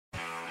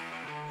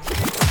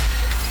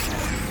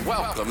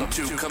Welcome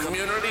to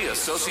Community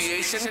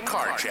Association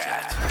Car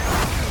Chat,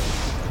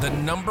 the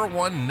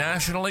 #1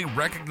 nationally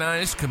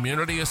recognized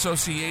community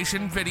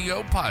association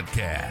video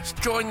podcast.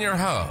 Join your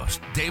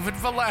host, David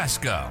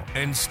Velasco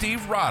and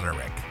Steve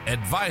Roderick,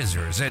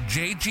 advisors at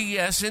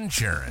JGS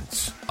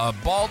Insurance, a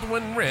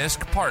Baldwin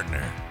Risk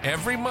partner,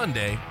 every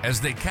Monday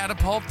as they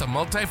catapult the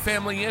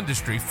multifamily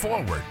industry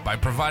forward by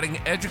providing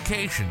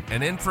education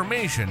and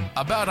information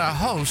about a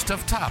host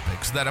of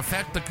topics that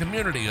affect the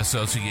community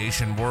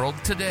association world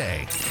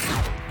today.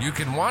 You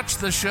can watch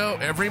the show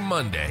every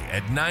Monday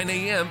at 9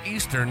 a.m.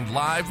 Eastern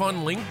live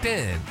on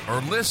LinkedIn,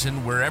 or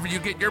listen wherever you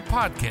get your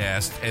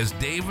podcast as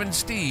Dave and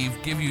Steve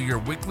give you your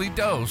weekly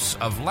dose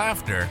of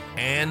laughter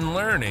and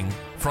learning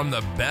from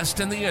the best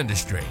in the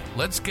industry.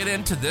 Let's get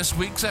into this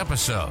week's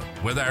episode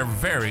with our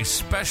very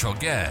special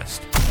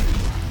guest.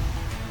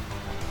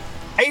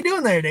 How you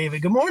doing there,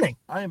 David? Good morning.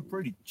 I am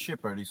pretty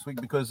chipper this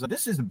week because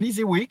this is a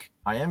busy week.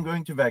 I am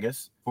going to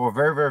Vegas for a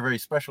very, very, very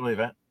special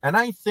event. And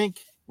I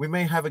think we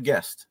may have a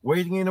guest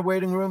waiting in the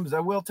waiting rooms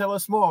that will tell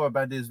us more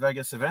about this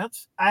Vegas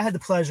event. I had the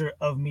pleasure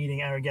of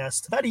meeting our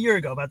guest about a year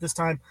ago, about this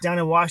time, down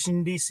in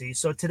Washington, D.C.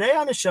 So today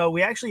on the show,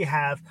 we actually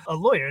have a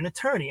lawyer, an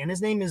attorney, and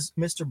his name is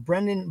Mr.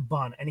 Brendan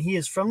Bunn, and he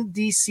is from the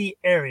D.C.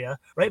 area.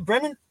 Right,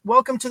 Brendan?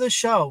 Welcome to the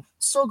show.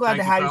 So glad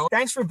to have you.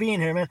 Thanks for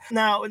being here, man.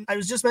 Now, I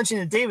was just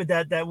mentioning to David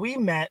that we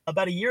met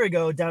about a year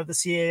ago down at the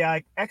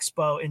CAI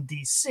Expo in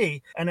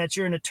D.C., and that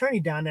you're an attorney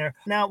down there.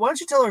 Now, why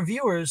don't you tell our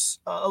viewers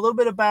a little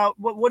bit about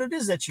what it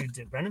is that you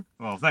do, Brendan?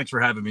 Well, thanks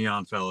for having me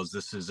on, fellas.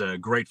 This is a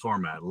great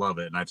format. Love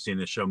it. And I've seen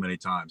this show many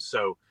times.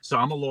 So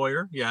I'm a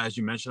lawyer. Yeah, as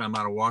you mentioned, I'm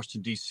out of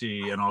Washington,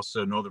 D.C. and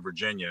also Northern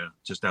Virginia,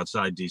 just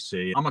outside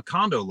D.C. I'm a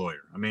condo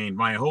lawyer. I mean,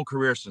 my whole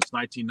career since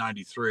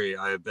 1993,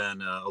 I have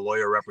been a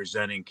lawyer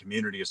representing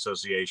community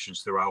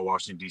associations throughout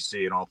Washington,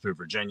 D.C. and all through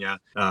Virginia.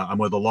 I'm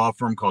with a law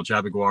firm called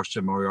Chadwick,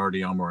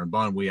 Moriarty, Elmore, and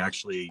Bunn. We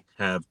actually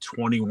have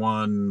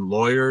 21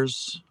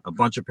 lawyers, a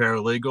bunch of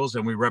paralegals,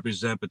 and we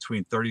represent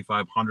between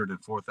 3,500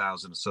 and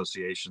 4,000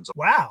 associations.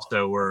 Wow.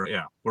 So we're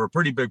a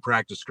pretty big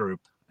practice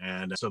group.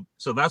 And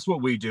so that's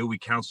what we do. We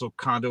counsel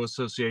condo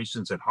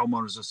associations and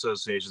homeowners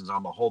associations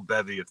on the whole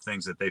bevy of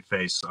things that they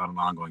face on an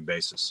ongoing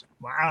basis.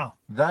 Wow.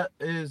 That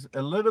is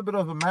a little bit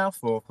of a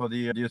mouthful for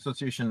the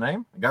association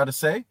name, I got to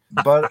say.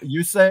 But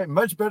you say it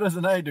much better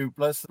than I do.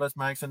 Plus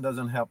my accent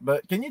doesn't help.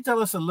 But can you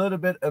tell us a little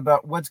bit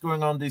about what's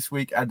going on this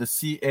week at the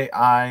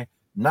CAI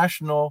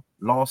National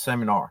Law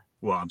Seminar?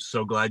 Well, I'm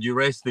so glad you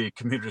raised the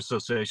Community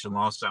Association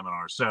Law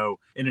Seminar. So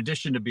in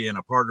addition to being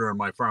a partner in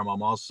my firm,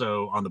 I'm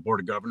also on the board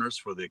of governors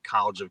for the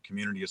College of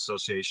Community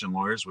Association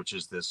Lawyers, which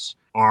is this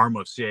arm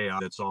of CAI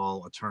that's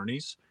all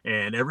attorneys.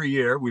 And every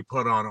year we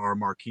put on our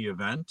marquee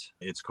event.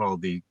 It's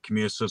called the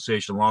Community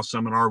Association Law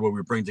Seminar, where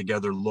we bring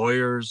together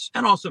lawyers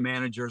and also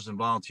managers and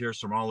volunteers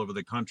from all over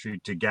the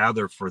country to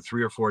gather for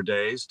 3 or 4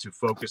 days to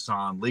focus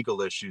on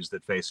legal issues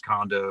that face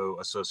condo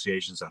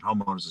associations and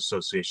homeowners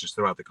associations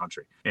throughout the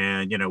country.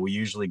 And, we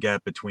usually get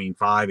between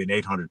 500 and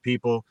 800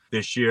 people.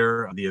 This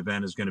year, the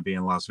event is going to be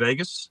in Las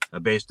Vegas,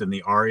 based in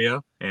the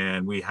ARIA.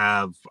 And we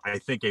have, I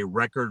think, a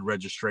record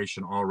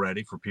registration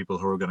already for people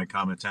who are going to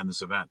come attend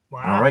this event.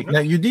 Wow. All right. Now,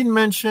 you didn't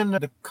mention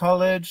the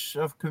College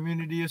of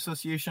Community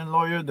Association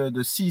Lawyer, the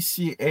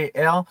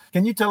CCAL.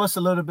 Can you tell us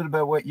a little bit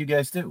about what you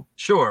guys do?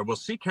 Sure. Well,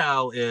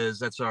 CCAL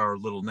that's our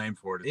little name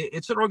for it.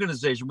 It's an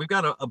organization. We've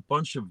got a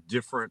bunch of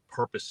different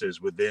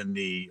purposes within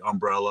the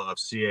umbrella of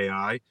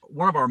CAI.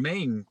 One of our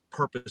main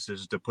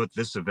purposes to put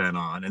this event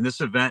on, and this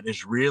event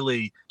is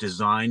really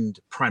designed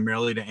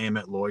primarily to aim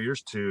at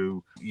lawyers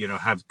to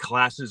have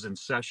classes and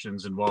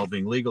sessions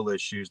involving legal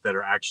issues that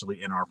are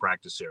actually in our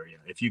practice area.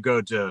 If you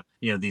go to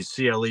these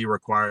CLE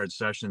required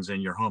sessions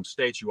in your home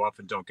states, you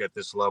often don't get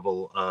this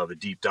level of a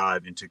deep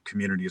dive into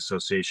community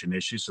association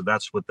issues. So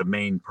that's what the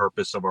main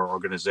purpose of our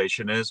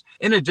organization is.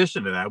 In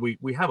addition to that,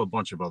 we have a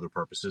bunch of other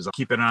purposes.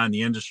 Keep an eye on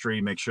the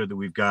industry, make sure that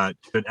we've got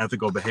good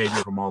ethical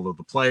behavior from all of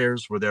the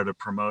players. We're there to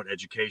promote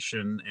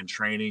education and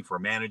training for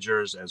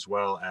managers as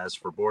well as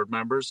for board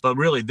members. But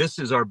really, this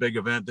is our big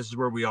event. This is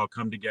where we all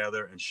come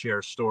together and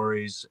share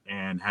stories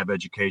and have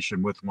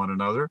education with one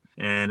another.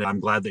 And I'm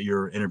glad that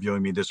you're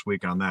interviewing me this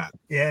week on that.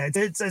 Yeah,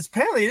 it's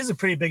apparently it is a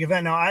pretty big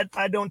event. Now,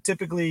 I don't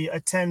typically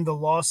attend the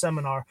law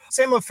seminar.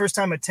 Say I'm a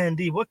first-time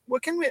attendee.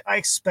 What can I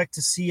expect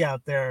to see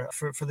out there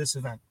for this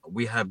event?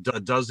 We have a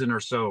dozen or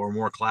so or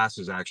more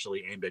classes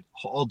actually aimed at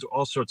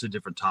all sorts of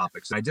different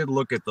topics. I did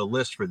look at the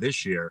list for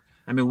this year.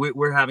 I mean,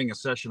 we're having a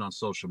session on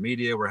social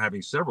media. We're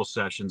having several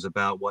sessions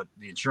about what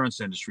the insurance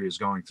industry is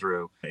going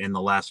through in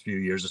the last few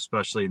years,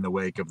 especially in the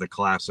wake of the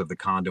collapse of the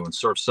condo and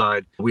surf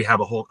side. We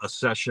have a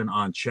session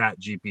on Chat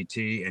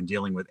GPT and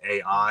dealing with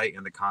AI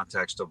in the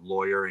context of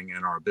lawyering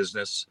in our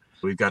business.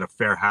 We've got a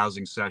fair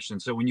housing session.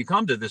 So when you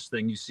come to this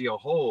thing, you see a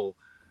whole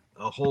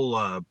a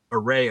whole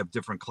array of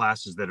different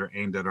classes that are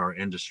aimed at our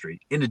industry.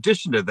 In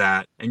addition to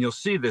that, and you'll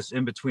see this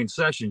in between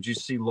sessions, you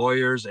see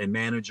lawyers and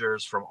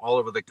managers from all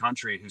over the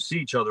country who see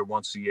each other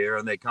once a year,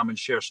 and they come and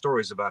share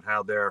stories about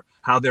how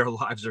their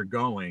lives are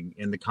going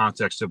in the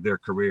context of their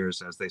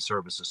careers as they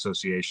service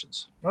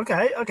associations.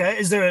 Okay.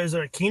 Is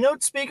there a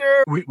keynote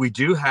speaker? We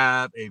do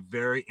have a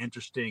very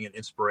interesting and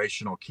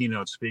inspirational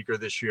keynote speaker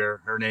this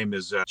year. Her name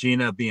is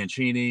Gina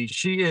Bianchini.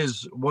 She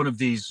is one of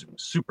these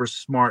super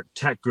smart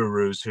tech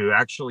gurus who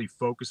actually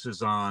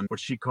focuses on what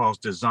she calls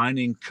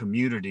designing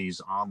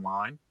communities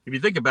online. If you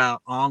think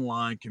about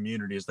online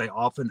communities, they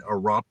often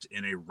erupt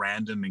in a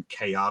random and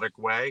chaotic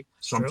way,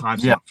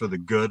 sometimes not for the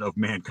good of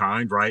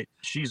mankind, right?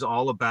 She's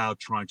all about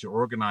trying to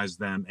organize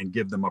them and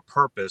give them a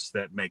purpose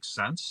that makes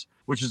sense,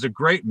 which is a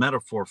great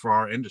metaphor for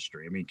our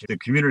industry. I mean, the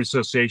community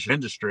association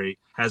industry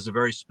has a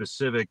very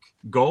specific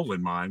goal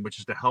in mind, which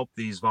is to help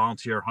these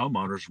volunteer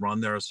homeowners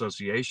run their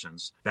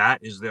associations. That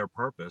is their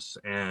purpose.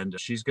 And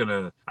she's going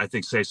to, I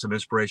think, say some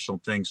inspirational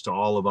things to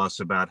all of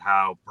us about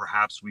how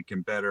perhaps we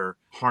can better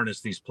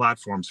harness these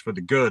platforms for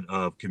the good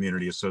of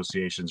community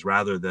associations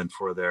rather than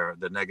for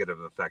the negative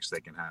effects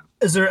they can have.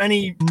 Is there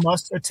any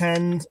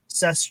must-attend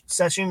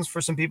sessions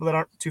for some people that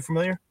aren't too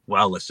familiar?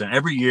 Well, listen,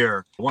 every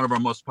year, one of our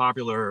most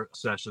popular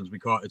sessions,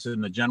 it's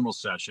in the general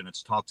session.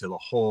 It's taught to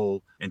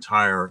all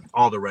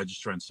the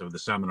registrants of the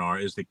seminar,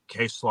 is the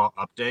case law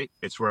update.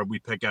 It's where we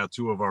pick out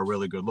two of our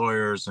really good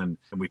lawyers and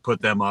we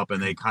put them up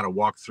and they kind of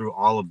walk through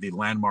all of the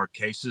landmark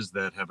cases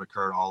that have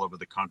occurred all over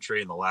the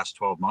country in the last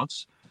 12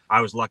 months. I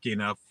was lucky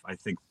enough, I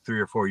think 3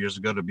 or 4 years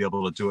ago, to be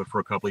able to do it for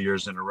a couple of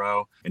years in a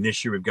row. And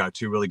this year, we've got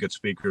two really good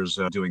speakers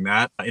doing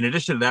that. In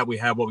addition to that, we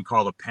have what we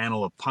call a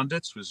panel of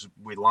pundits.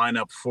 We line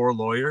up 4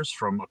 lawyers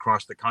from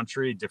across the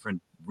country,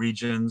 different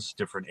regions,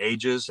 different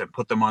ages, and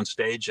put them on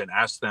stage and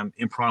ask them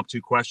impromptu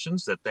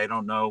questions that they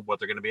don't know what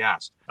they're going to be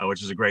asked,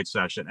 which is a great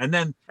session. And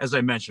then, as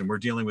I mentioned, we're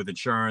dealing with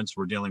insurance,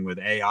 we're dealing with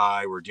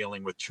AI, we're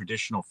dealing with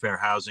traditional fair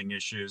housing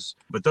issues.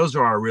 But those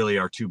are really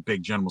our two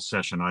big general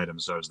session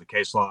items. Those the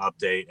case law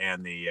update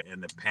and the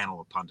panel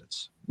of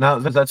pundits. Now,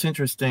 that's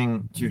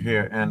interesting to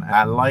hear. And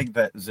I like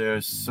that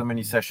there's so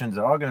many sessions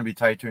that are going to be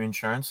tied to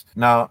insurance.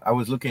 Now, I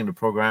was looking at the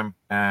program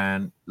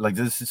and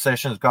this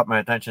session has got my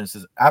attention. It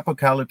says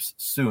Apocalypse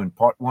Soon,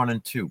 Part 1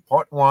 and 2.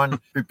 Part 1,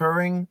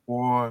 preparing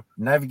or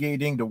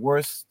navigating the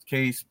worst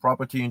case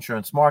property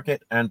insurance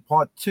market. And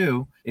Part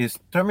 2 is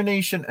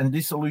termination and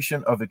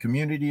dissolution of a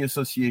community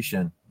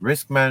association,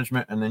 risk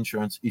management and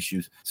insurance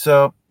issues.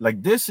 So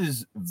this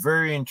is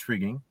very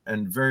intriguing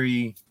and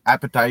very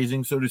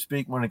appetizing, so to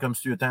speak, when it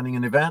comes to attending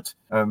an event.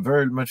 I'm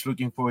very much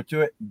looking forward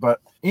to it. But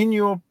in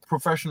your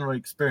professional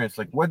experience,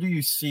 what do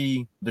you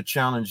see the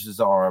challenges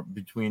are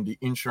between the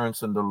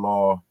insurance and the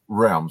law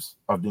realms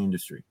of the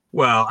industry?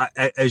 Well,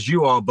 as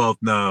you all both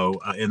know,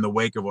 in the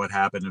wake of what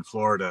happened in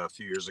Florida a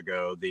few years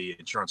ago, the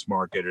insurance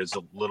market is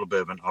a little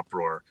bit of an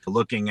uproar.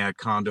 Looking at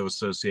condo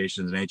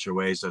associations and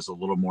HOAs as a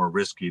little more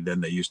risky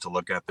than they used to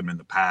look at them in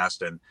the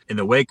past. And in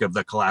the wake of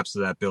the collapse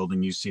of that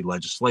building, you see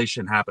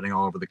legislation happening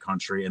all over the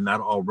country, and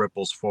that all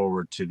ripples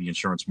forward to the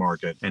insurance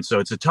market. And so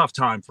it's a tough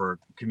time for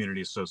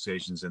community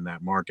associations in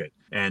that market.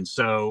 And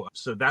so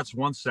that's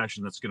one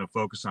session that's going to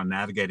focus on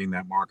navigating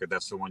that market.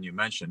 That's the one you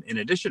mentioned. In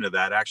addition to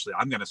that, actually,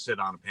 I'm going to sit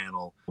on a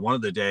panel one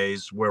of the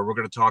days where we're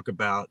going to talk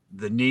about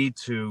the need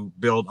to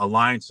build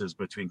alliances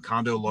between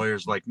condo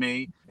lawyers like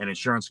me and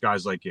insurance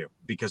guys like you.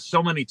 Because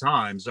so many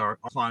times our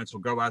clients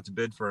will go out to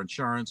bid for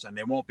insurance and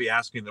they won't be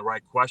asking the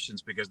right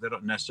questions because they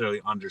don't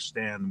necessarily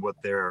understand what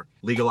their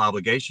legal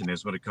obligation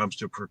is when it comes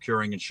to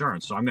procuring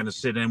insurance. So I'm going to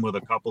sit in with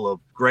a couple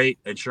of great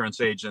insurance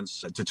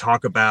agents to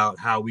talk about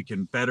how we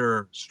can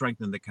better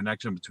strengthen the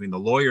connection between the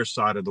lawyer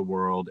side of the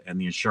world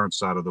and the insurance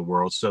side of the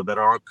world so that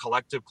our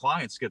collective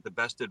clients get the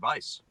best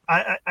advice.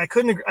 I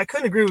couldn't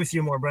agree with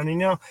you more,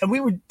 Brendan. And we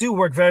do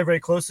work very, very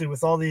closely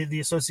with all the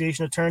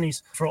association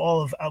attorneys for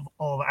all of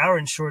our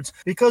insureds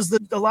because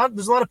there's a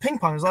lot of ping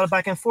pong, there's a lot of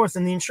back and forth,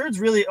 and the insureds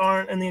really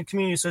aren't, and the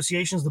community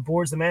associations, the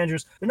boards, the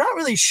managers, they're not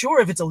really sure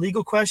if it's a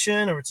legal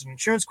question or it's an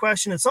insurance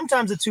question, and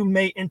sometimes the two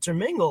may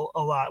intermingle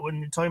a lot when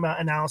you're talking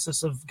about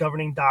analysis of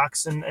governing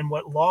docs and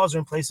what laws are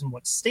in place in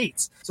what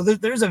states. So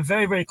there's a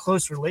very, very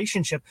close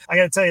relationship. I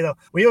got to tell you though,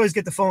 we always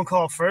get the phone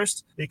call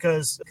first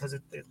because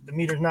the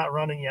meter's not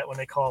running yet when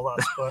they call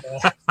us, but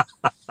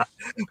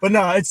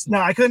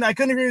I couldn't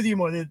agree with you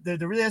more.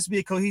 There really has to be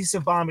a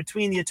cohesive bond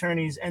between the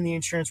attorneys and the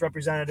insurance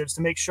representatives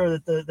to make sure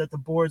that the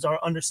boards are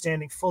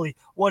understanding fully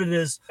what it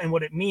is and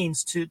what it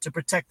means to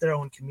protect their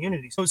own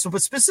communities.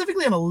 But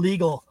specifically on a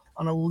legal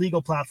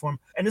platform,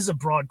 and this is a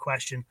broad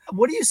question,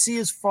 what do you see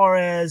as far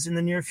as in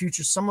the near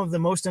future some of the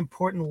most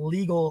important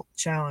legal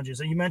challenges?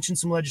 You mentioned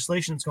some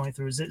legislation that's going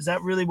through. Is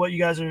that really what you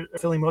guys are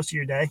filling most of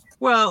your day?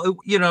 Well,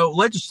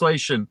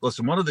 legislation,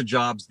 listen, one of the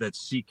jobs that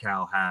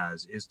CCAL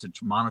has is to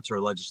monitor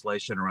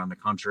legislation around the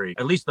country.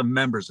 At least the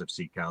members of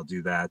CCAL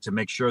do that to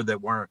make sure that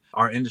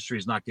our industry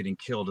is not getting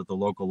killed at the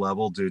local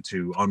level due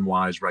to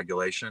unwise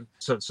regulation.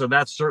 So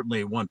that's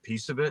certainly one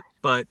piece of it.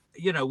 But,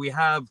 we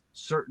have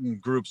certain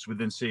groups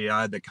within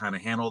CAI that kind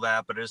kind of handle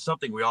that, but it's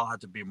something we all have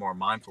to be more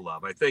mindful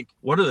of. I think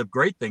one of the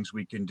great things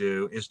we can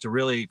do is to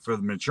really,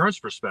 from an insurance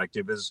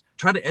perspective, is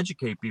try to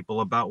educate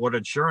people about what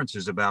insurance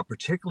is about,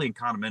 particularly in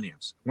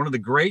condominiums. One of the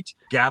great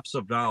gaps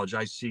of knowledge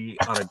I see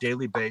on a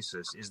daily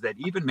basis is that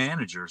even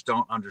managers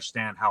don't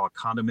understand how a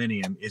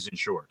condominium is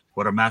insured,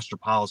 what a master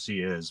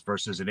policy is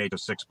versus an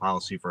 806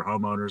 policy for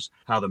homeowners,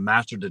 how the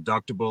master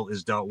deductible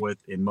is dealt with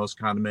in most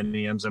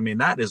condominiums. I mean,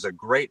 that is a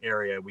great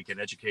area we can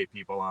educate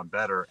people on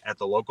better at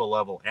the local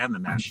level and the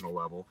national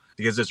level,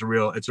 because it's a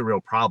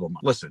real problem.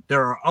 Listen,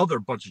 there are other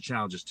bunch of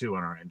challenges too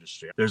in our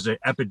industry. There's an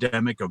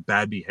epidemic of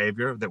bad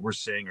behavior that we're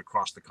seeing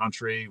across the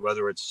country,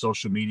 whether it's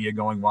social media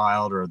going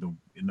wild or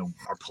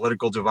our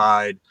political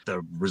divide,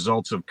 the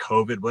results of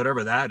COVID,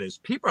 whatever that is.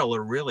 People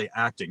are really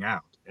acting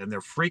out, and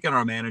they're freaking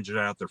our managers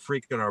out. They're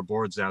freaking our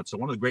boards out. So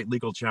one of the great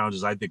legal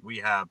challenges I think we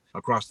have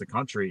across the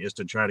country is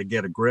to try to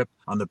get a grip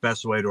on the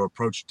best way to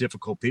approach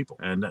difficult people.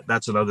 And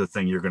that's another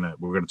thing we're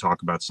going to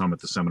talk about some at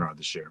the seminar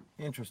this year.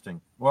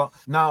 Interesting. Well,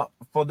 now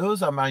for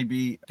those that might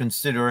be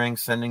considering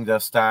sending their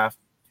staff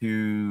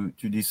to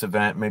this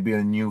event, maybe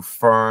a new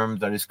firm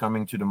that is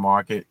coming to the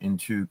market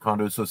into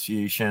condo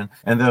association,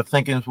 and they're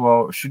thinking,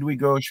 well, should we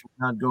go, should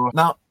we not go?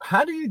 Now,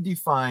 how do you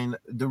define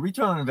the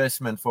return on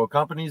investment for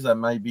companies that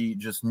might be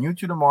just new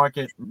to the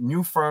market,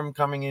 new firm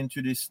coming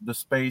into the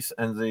space,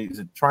 and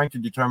they're trying to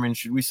determine,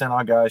 should we send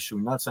our guys, should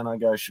we not send our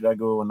guys, should I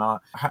go or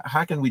not?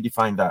 How can we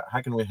define that?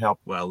 How can we help?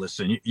 Well,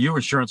 listen, you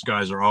insurance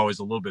guys are always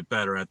a little bit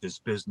better at this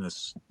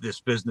business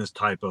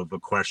type of a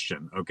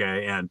question,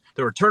 okay? And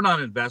the return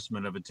on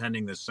investment of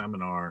attending this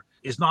seminar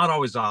is not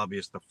always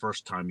obvious the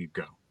first time you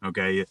go.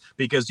 Okay,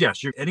 because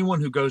yes, anyone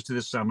who goes to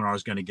this seminar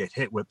is going to get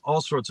hit with all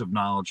sorts of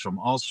knowledge from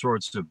all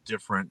sorts of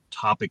different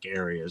topic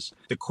areas.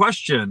 The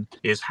question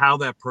is how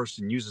that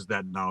person uses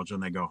that knowledge when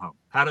they go home.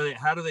 How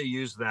do they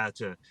use that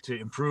to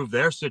improve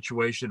their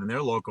situation in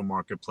their local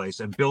marketplace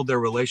and build their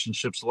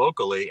relationships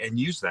locally and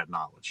use that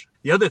knowledge?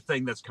 The other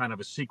thing that's kind of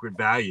a secret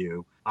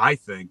value, I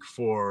think,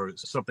 for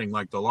something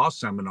like the law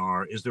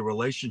seminar is the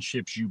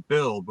relationships you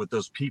build with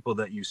those people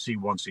that you see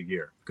once a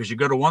year. Because you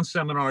go to one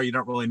seminar, you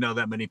don't really know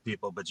that many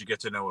people, but you get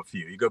to know a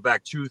few. You go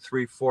back 2,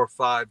 3, 4,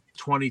 5,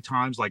 20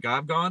 times like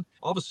I've gone,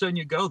 all of a sudden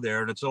you go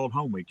there and it's old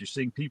home week. You're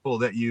seeing people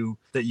that you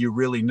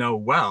really know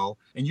well,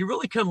 and you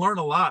really can learn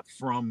a lot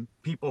from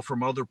people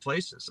from other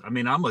places. I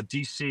mean, I'm a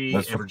DC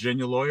and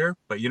Virginia lawyer,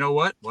 but you know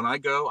what? When I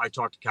go, I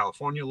talk to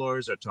California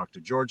lawyers, I talk to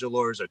Georgia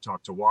lawyers, I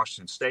talk to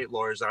Washington State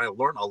lawyers. I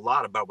learn a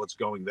lot about what's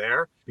going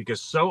there,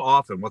 because so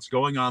often what's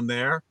going on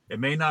there, it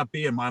may not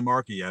be in my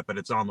market yet, but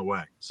it's on the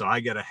way. So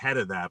I get ahead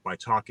of that by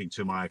talking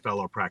to my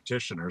fellow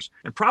practitioners,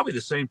 and probably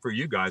the same for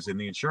you guys in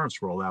the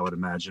insurance world, I would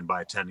imagine,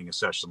 by attending a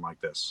session like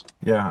this.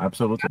 Yeah,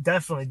 absolutely.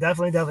 Definitely.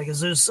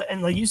 Because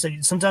and like you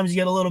said, sometimes you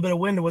get a little bit of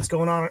wind of what's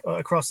going on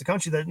across the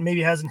country that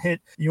maybe hasn't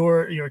hit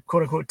your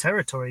quote unquote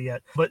territory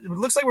yet. But it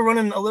looks like we're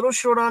running a little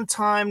short on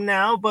time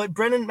now. But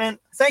Brendan, man,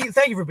 thank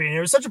you for being here.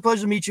 It was such a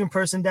pleasure to meet you in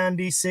person down in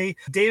DC.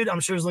 David, I'm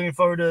sure is looking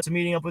forward to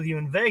meeting up with you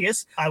in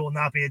Vegas. I will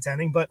not be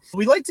attending, but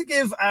we'd like to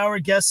give our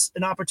guests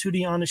an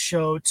opportunity on the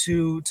show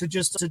to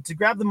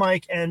grab the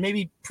mic and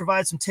maybe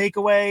provide some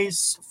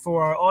takeaways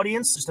for our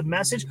audience, just a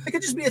message. It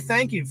could just be a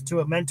thank you to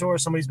a mentor,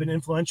 somebody who's been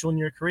influential in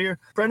your career.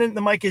 Brendan,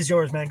 the mic is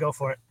yours, man. Go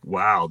for it.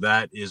 Wow,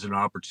 that is an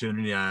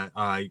opportunity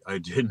I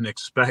didn't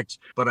expect.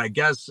 But I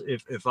guess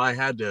if I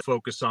had to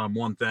focus on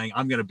one thing,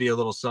 I'm going to be a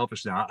little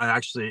selfish now. I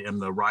actually am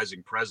the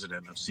rising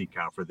president of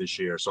CCAL for this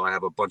year, so I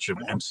have a bunch of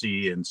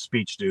MC and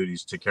speech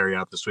duties to carry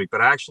out this week.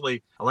 But I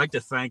like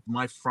to thank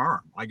my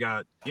firm. I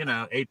got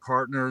 8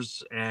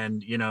 partners,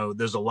 and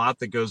there's a lot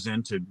that goes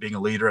into being a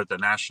leader at the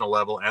national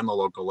level and the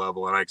local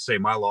level. And I say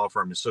my law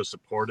firm is so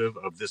supportive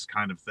of this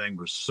kind of thing.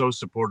 We're so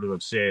supportive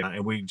of CA,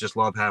 and we just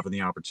love having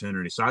the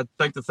opportunity. So I'd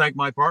like to thank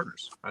my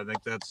partners. I think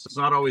it's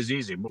not always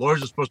easy.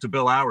 Lawyers are supposed to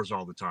bill hours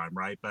all the time,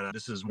 right? But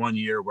this is one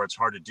year where it's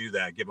hard to do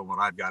that given what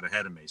I've got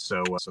ahead of me.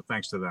 So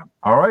thanks to them.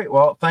 All right.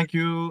 Well, thank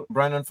you,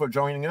 Brendan, for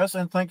joining us.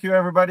 And thank you,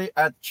 everybody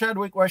at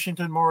Chadwick,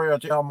 Washington,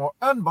 Moriarty, Elmore,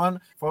 and Bunn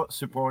for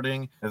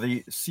supporting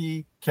the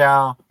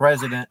CCAL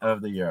President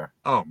of the Year.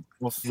 Oh,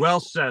 well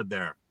said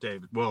there,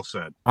 David. Well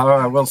said. All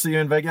right. We'll see you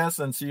in Vegas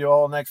and see you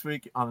all next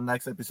week on the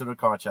next episode of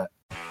Car Chat.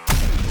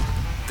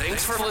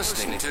 Thanks for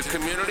listening to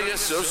Community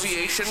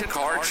Association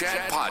Car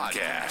Chat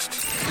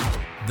Podcast,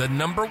 the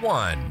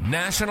 #1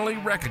 nationally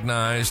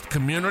recognized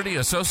Community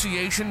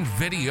Association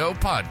video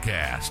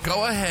podcast.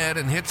 Go ahead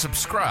and hit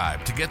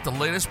subscribe to get the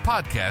latest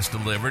podcast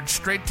delivered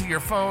straight to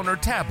your phone or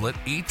tablet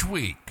each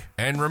week.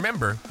 And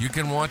remember, you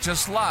can watch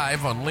us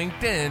live on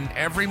LinkedIn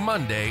every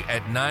Monday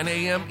at 9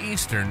 a.m.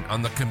 Eastern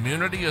on the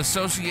Community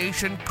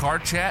Association Car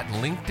Chat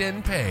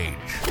LinkedIn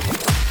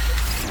page.